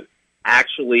believe we would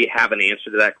actually have an answer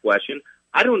to that question.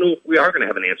 I don't know if we are going to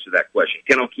have an answer to that question.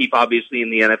 Ken O'Keefe, obviously, in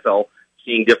the NFL,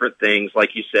 seeing different things,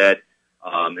 like you said,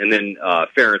 and then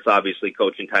Ferentz, obviously,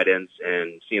 coaching tight ends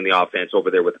and seeing the offense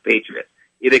over there with the Patriots.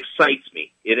 It excites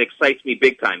me. It excites me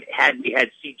big time. Had we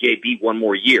had CJB one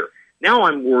more year. Now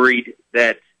I'm worried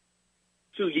that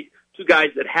two guys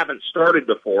that haven't started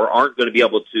before aren't going to be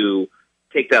able to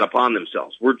take that upon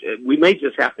themselves. We may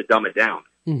just have to dumb it down.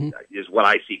 Is what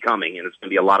I see coming, and it's going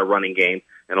to be a lot of running game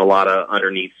and a lot of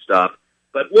underneath stuff.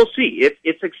 But we'll see.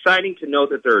 It's exciting to know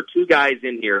that there are two guys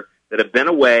in here that have been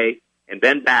away and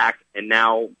been back and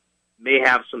now may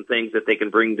have some things that they can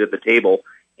bring to the table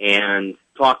and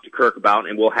talk to Kirk about,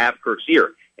 and we'll have Kirk's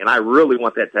ear. And I really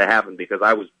want that to happen because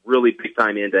I was really big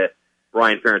time into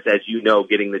Brian Ferentz, as you know,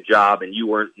 getting the job, and you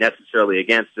weren't necessarily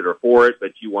against it or for it,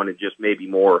 but you wanted just maybe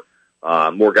more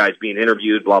guys being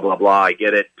interviewed, blah, blah, blah. I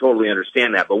get it. Totally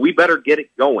understand that. But we better get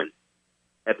it going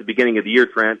at the beginning of the year,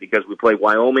 Trent, because we play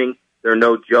Wyoming. They're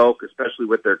no joke, especially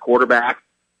with their quarterback.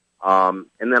 And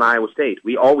then Iowa State.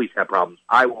 We always have problems.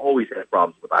 I always have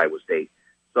problems with Iowa State.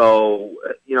 So,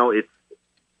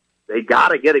 they got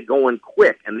to get it going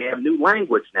quick, and they have new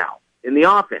language now in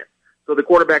the offense. So the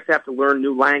quarterbacks have to learn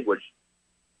new language.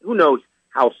 Who knows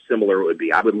how similar it would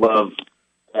be? I would love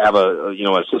to have a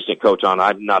assistant coach on.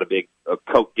 I'm not a big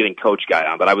getting Coach Guy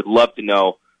on, but I would love to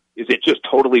know, is it just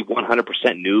totally 100%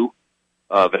 new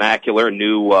vernacular,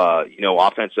 new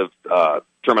offensive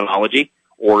terminology,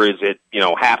 or is it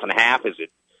half and half? Is it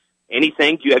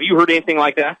anything? Have you heard anything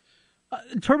like that?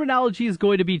 Terminology is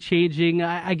going to be changing.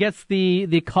 I guess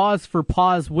the cause for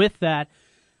pause with that.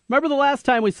 Remember the last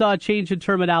time we saw a change in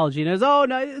terminology, and it was,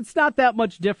 no, it's not that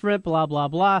much different, blah, blah,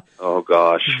 blah. Oh,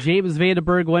 gosh. James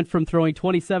Vandenberg went from throwing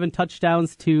 27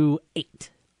 touchdowns to 8.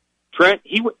 Trent,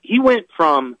 he went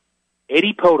from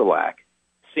Eddie Podolak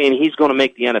saying he's going to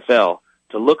make the NFL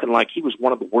to looking like he was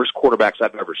one of the worst quarterbacks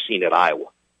I've ever seen at Iowa.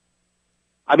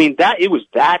 I mean, it was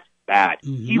that bad.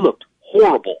 Mm-hmm. He looked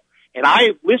horrible. And I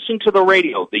listened to the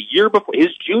radio the year before, his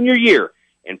junior year,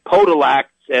 and Podolak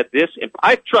said this, and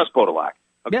I trust Podolak.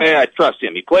 Okay, yeah. I trust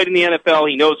him. He played in the NFL.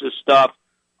 He knows his stuff.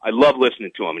 I love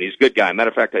listening to him, and he's a good guy. Matter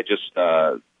of fact, I just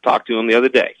talked to him the other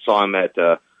day. Saw him at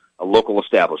a local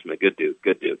establishment. Good dude.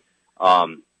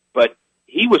 But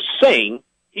he was saying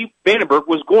Vandenberg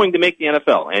was going to make the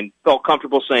NFL and felt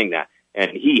comfortable saying that.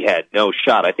 And he had no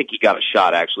shot. I think he got a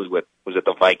shot, actually, was it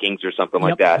the Vikings or something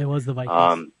like that? It was the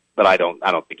Vikings. But I don't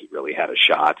think he really had a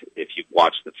shot. If you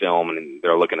watch the film and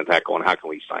they're looking at that going, how can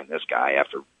we sign this guy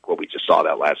after what we just saw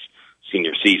that last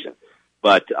senior season?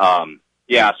 But,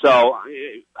 so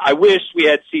I wish we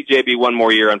had CJB one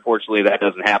more year. Unfortunately, that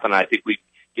doesn't happen. I think we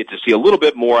get to see a little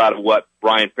bit more out of what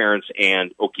Brian Ferentz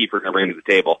and O'Keefe are going to bring to the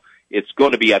table. It's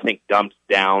going to be, I think, dumped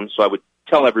down. So I would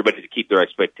tell everybody to keep their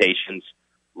expectations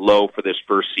low for this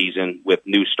first season with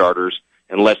new starters,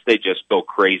 unless they just go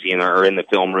crazy and are in the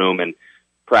film room and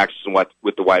practicing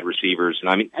with the wide receivers. And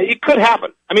I mean, it could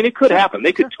happen.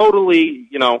 They could totally,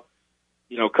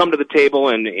 come to the table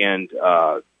and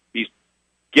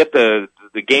get the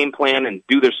game plan and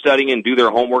do their studying and do their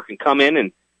homework and come in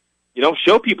and,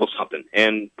 show people something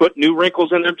and put new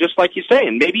wrinkles in there, just like you say.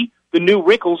 And maybe the new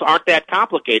wrinkles aren't that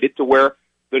complicated to where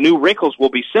the new wrinkles will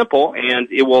be simple and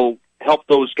it will help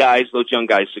those young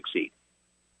guys succeed.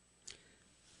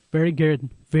 Very good.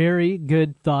 Very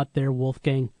good thought there,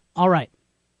 Wolfgang. All right.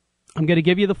 I'm going to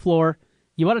give you the floor.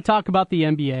 You want to talk about the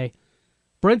NBA.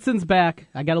 Brinson's back.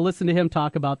 I got to listen to him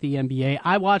talk about the NBA.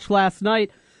 I watched last night.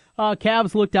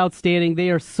 Cavs looked outstanding.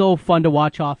 They are so fun to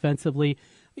watch offensively.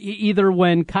 Either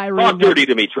when Kyrie... Talk dirty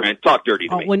to me, Trent. Talk dirty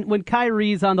to me. When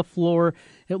Kyrie's on the floor,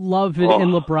 Love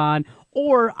and LeBron.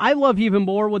 Or I love even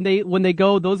more when they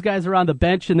go, those guys are on the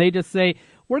bench and they just say,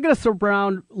 we're going to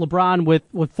surround LeBron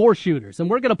with 4 shooters, and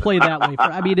we're going to play that way.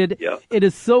 It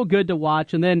is so good to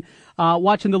watch. And then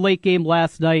watching the late game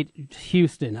last night,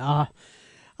 Houston.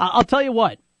 I'll tell you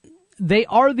what, they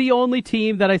are the only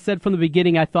team that I said from the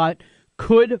beginning I thought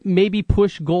could maybe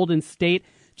push Golden State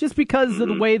just because of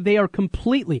the way they are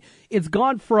completely. It's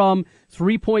gone from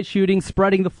 3-point shooting,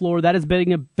 spreading the floor. That has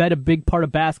been a big part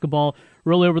of basketball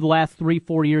really over the last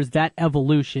 3-4 years, that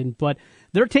evolution. But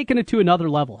they're taking it to another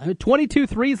level. 22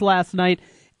 threes last night,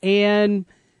 and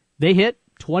they hit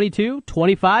 22,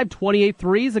 25, 28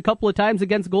 threes a couple of times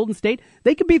against Golden State.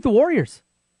 They could beat the Warriors.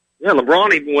 Yeah,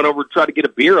 LeBron even went over to try to get a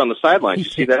beer on the sideline. Did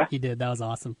you see that? He did. That was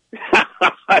awesome.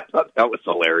 I thought that was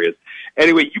hilarious.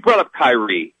 Anyway, you brought up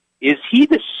Kyrie. Is he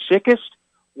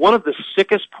one of the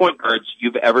sickest point guards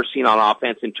you've ever seen on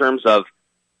offense in terms of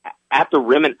at the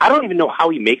rim? And I don't even know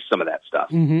how he makes some of that stuff.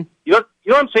 Mm-hmm. You know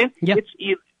what I'm saying? Yeah. Did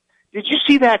you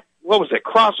see that? What was it?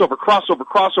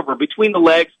 Crossover between the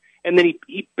legs, and then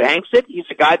he banks it. He's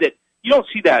a guy that you don't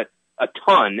see that a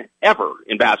ton ever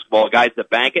in basketball, guys that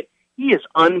bank it. He is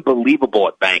unbelievable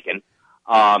at banking.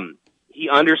 He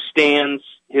understands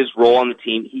his role on the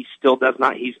team. He still does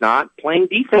not. He's not playing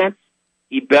defense.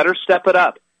 He better step it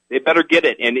up. They better get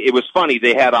it. And it was funny.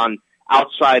 They had on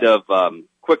outside of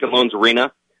Quicken Loans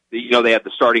Arena, they had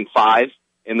the starting 5,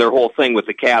 and their whole thing with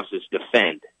the Cavs is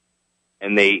defend.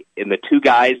 And the 2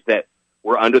 guys that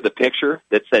were under the picture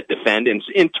that said defend,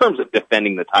 in terms of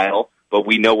defending the title, but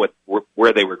we know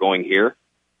where they were going here.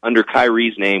 Under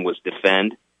Kyrie's name was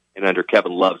defend, and under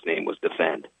Kevin Love's name was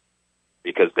defend,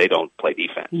 because they don't play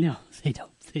defense. No, they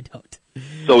don't.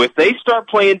 So if they start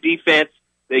playing defense,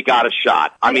 they got a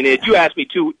shot. I mean, if you asked me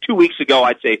two weeks ago,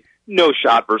 I'd say no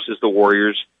shot versus the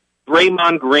Warriors.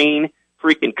 Draymond Green,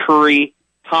 freaking Curry,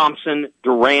 Thompson,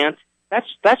 Durant. That's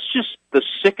just the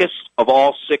sickest of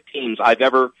all sick teams I've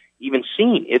ever even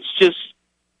seen. It's just,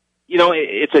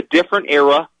 it's a different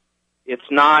era. It's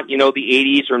not, the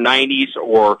 80s or 90s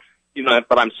or,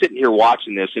 but I'm sitting here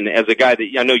watching this, and as a guy that,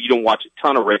 I know you don't watch a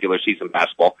ton of regular season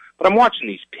basketball, but I'm watching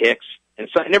these picks, and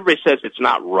everybody says it's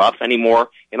not rough anymore,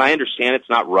 and I understand it's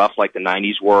not rough like the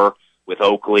 90s were with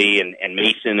Oakley and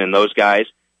Mason and those guys,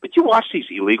 but you watch these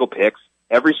illegal picks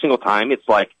every single time, it's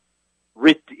like,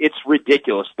 it's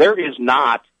ridiculous. There is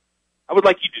not I would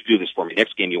like you to do this for me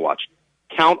next game you watch.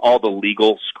 Count all the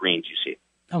legal screens you see.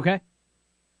 Okay.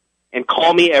 And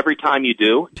call me every time you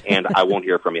do, and I won't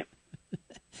hear from you.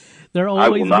 They're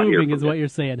always moving is what you're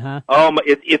saying, huh?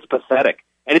 It's pathetic.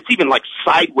 And it's even like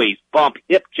sideways, bump,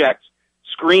 hip checks,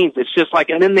 screens. It's just like,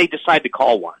 and then they decide to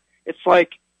call one. It's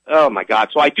like, oh my God.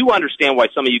 So I do understand why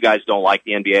some of you guys don't like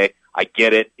the NBA. I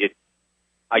get it.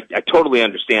 I totally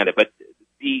understand it. But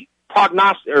the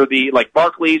like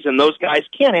Barclays and those guys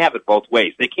can't have it both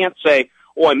ways. They can't say,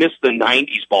 oh, I missed the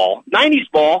 90s ball.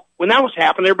 90s ball, when that was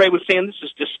happening, everybody was saying this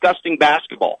is disgusting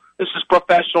basketball. This is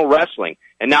professional wrestling.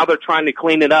 And now they're trying to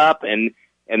clean it up, and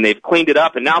they've cleaned it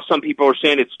up, and now some people are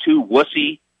saying it's too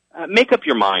wussy. Make up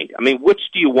your mind. I mean, which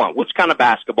do you want? Which kind of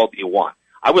basketball do you want?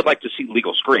 I would like to see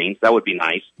legal screens. That would be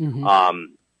nice. Mm-hmm.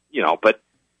 But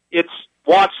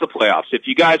watch the playoffs. If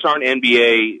you guys aren't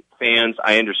NBA fans,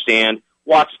 I understand.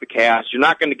 Watch the Cavs. You're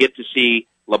not going to get to see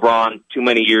LeBron too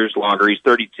many years longer. He's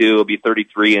 32. He'll be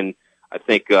 33 in, I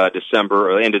think,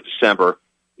 December, or end of December.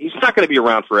 He's not going to be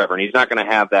around forever, and he's not going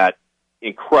to have that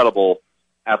incredible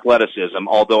athleticism,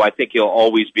 although I think he'll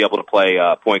always be able to play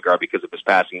point guard because of his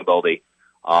passing ability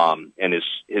and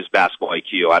his basketball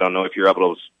IQ. I don't know if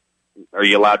are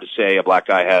you allowed to say a black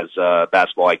guy has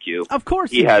basketball IQ? Of course.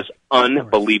 He has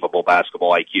unbelievable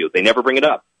basketball IQ. They never bring it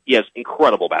up. He has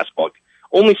incredible basketball IQ.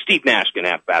 Only Steve Nash can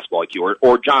have basketball IQ,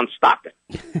 or John Stockton.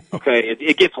 Okay,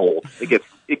 it gets old. It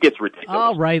gets ridiculous.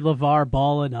 All right, LeVar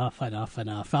Ball, enough.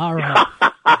 All right.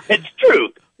 It's true.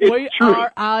 We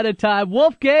are out of time.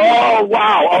 Wolfgang. Oh,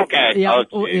 wow. Okay.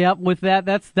 Yep. With that,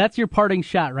 that's your parting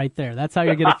shot right there. That's how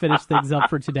you're going to finish things up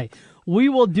for today. We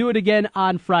will do it again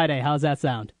on Friday. How's that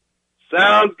sound?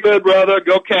 Sounds good, brother.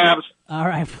 Go Cavs. All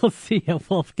right, we'll see you,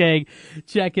 Wolfgang.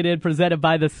 Check it in, presented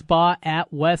by the Spa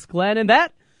at West Glen. And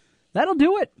that'll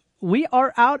do it. We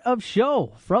are out of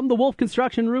show from the Wolf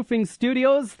Construction Roofing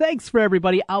Studios. Thanks for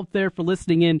everybody out there for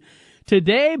listening in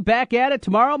today. Back at it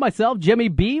tomorrow. Myself, Jimmy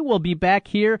B, will be back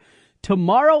here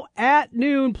tomorrow at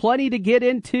noon. Plenty to get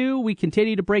into. We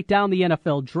continue to break down the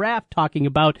NFL draft, talking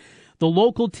about the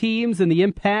local teams and the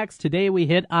impacts. Today we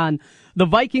hit on the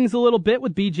Vikings a little bit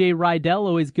with BJ Rydell.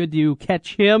 Always good to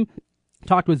catch him.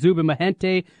 Talked with Zubin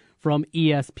Mehenti from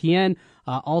ESPN.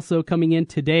 Also coming in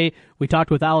today, we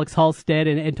talked with Alex Halstead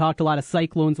and talked a lot of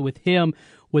Cyclones with him,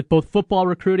 with both football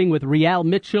recruiting, with Real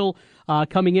Mitchell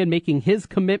coming in, making his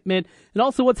commitment, and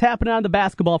also what's happening on the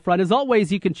basketball front. As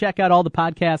always, you can check out all the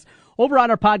podcasts over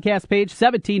on our podcast page,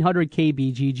 1700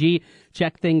 KBGG.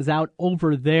 Check things out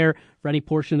over there for any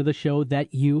portion of the show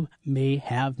that you may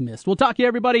have missed. We'll talk to you,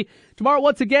 everybody, tomorrow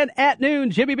once again at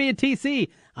noon. Jimmy B and TC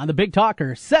on the Big Talker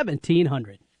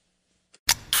 1700.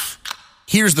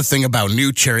 Here's the thing about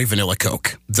new Cherry Vanilla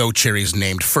Coke. Though cherry's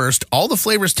named first, all the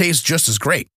flavors taste just as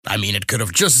great. I mean, it could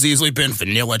have just as easily been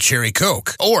Vanilla Cherry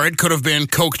Coke, or it could have been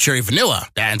Coke Cherry Vanilla.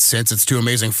 And since it's two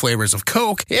amazing flavors of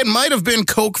Coke, it might have been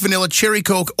Coke Vanilla Cherry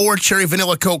Coke or Cherry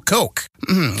Vanilla Coke Coke.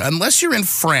 Unless you're in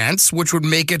France, which would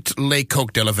make it Le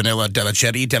Coke de la Vanilla de la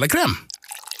Cherry de la Crème.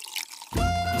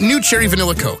 New Cherry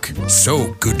Vanilla Coke.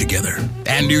 So good together.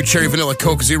 And new Cherry Vanilla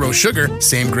Coke Zero Sugar.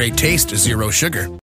 Same great taste, zero sugar.